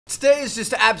Today is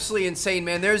just absolutely insane,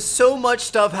 man. There's so much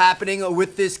stuff happening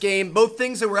with this game, both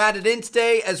things that were added in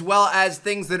today as well as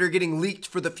things that are getting leaked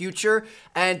for the future.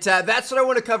 And that's what I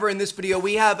want to cover in this video.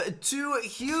 We have two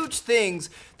huge things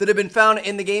that have been found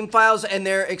in the game files, and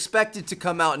they're expected to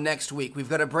come out next week. We've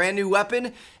got a brand new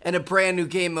weapon and a brand new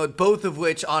game mode, both of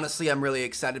which, honestly, I'm really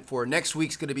excited for. Next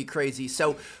week's going to be crazy.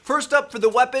 So first up for the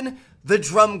weapon, the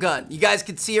drum gun. You guys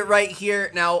can see it right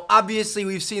here. Now, obviously,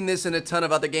 we've seen this in a ton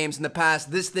of other games in the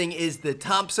past. This thing is the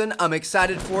Thompson. I'm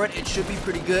excited for it. It should be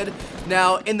pretty good.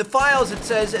 Now, in the files, it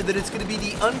says that it's going to be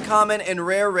the uncommon and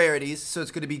rare rarities, so it's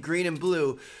going to be green and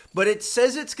blue. But it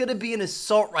says it's going to be an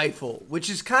assault rifle, which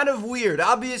is kind of weird.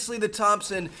 Obviously, the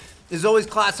Thompson is always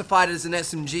classified as an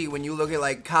SMG when you look at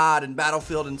like COD and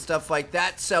Battlefield and stuff like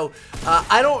that. So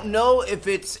I don't know if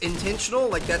it's intentional,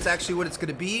 like that's actually what it's going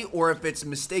to be, or if it's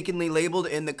mistakenly labeled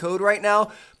in the code right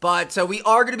now. But we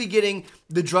are going to be getting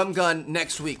the drum gun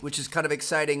next week, which is kind of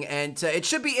exciting, and it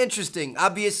should be interesting.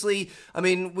 Obviously, I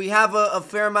mean, we have a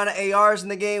fair amount of ARs in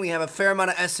the game. We have a fair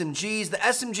amount of SMGs. The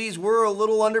SMGs were a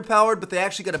little underpowered, but they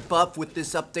actually got a buff with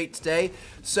this update today.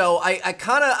 So I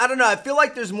don't know. I feel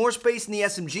like there's more space in the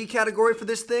SMG category for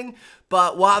this thing,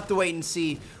 but we'll have to wait and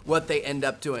see what they end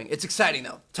up doing. It's exciting,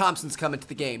 though. Thompson's coming to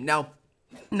the game. Now,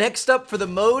 next up for the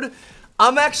mode,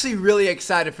 I'm actually really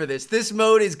excited for this. This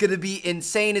mode is going to be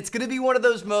insane. It's going to be one of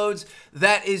those modes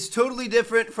that is totally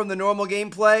different from the normal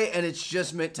gameplay, and it's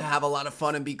just meant to have a lot of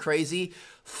fun and be crazy.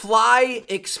 Fly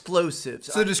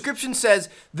explosives. So the description says,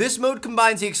 this mode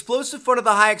combines the explosive fun of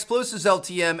the high explosives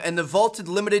LTM and the vaulted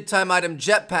limited time item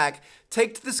jetpack.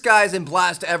 Take to the skies and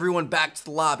blast everyone back to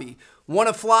the lobby. Want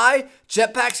to fly?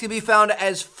 Jetpacks can be found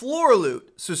as floor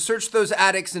loot, so search those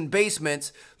attics and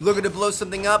basements. Looking to blow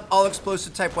something up? All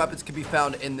explosive type weapons can be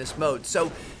found in this mode.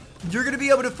 So you're going to be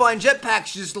able to find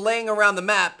jetpacks just laying around the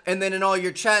map, and then in all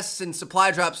your chests and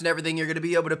supply drops and everything, you're going to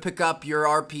be able to pick up your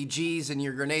RPGs and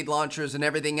your grenade launchers and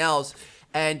everything else.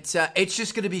 And it's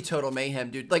just going to be total mayhem,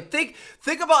 dude. Like, think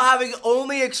about having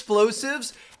only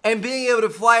explosives and being able to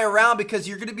fly around, because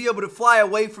you're going to be able to fly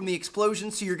away from the explosion,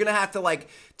 so you're going to have to, like,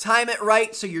 time it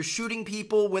right so you're shooting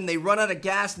people when they run out of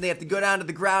gas and they have to go down to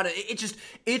the ground.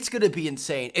 It's going to be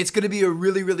insane. It's going to be a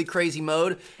really, really crazy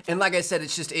mode, and like I said,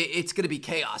 it's going to be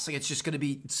chaos. Like, it's just going to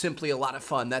be simply a lot of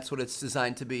fun. That's what it's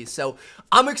designed to be. So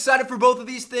I'm excited for both of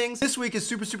these things. This week is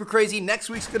super, super crazy. Next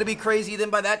week's going to be crazy.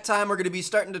 Then by that time, we're going to be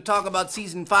starting to talk about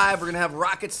Season 5. We're going to have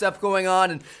rocket stuff going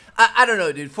on, and I don't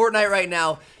know, dude. Fortnite right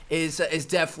now is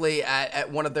definitely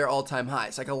at one of their all-time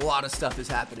highs. Like, a lot of stuff is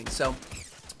happening. So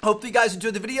hopefully you guys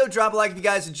enjoyed the video. Drop a like if you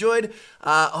guys enjoyed.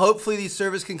 Hopefully these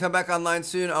servers can come back online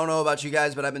soon. I don't know about you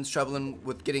guys, but I've been struggling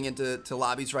with getting into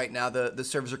lobbies right now. The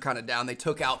servers are kind of down. They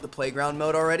took out the playground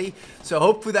mode already, so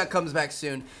hopefully that comes back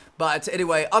soon. But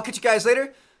anyway, I'll catch you guys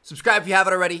later. Subscribe if you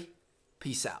haven't already.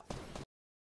 Peace out.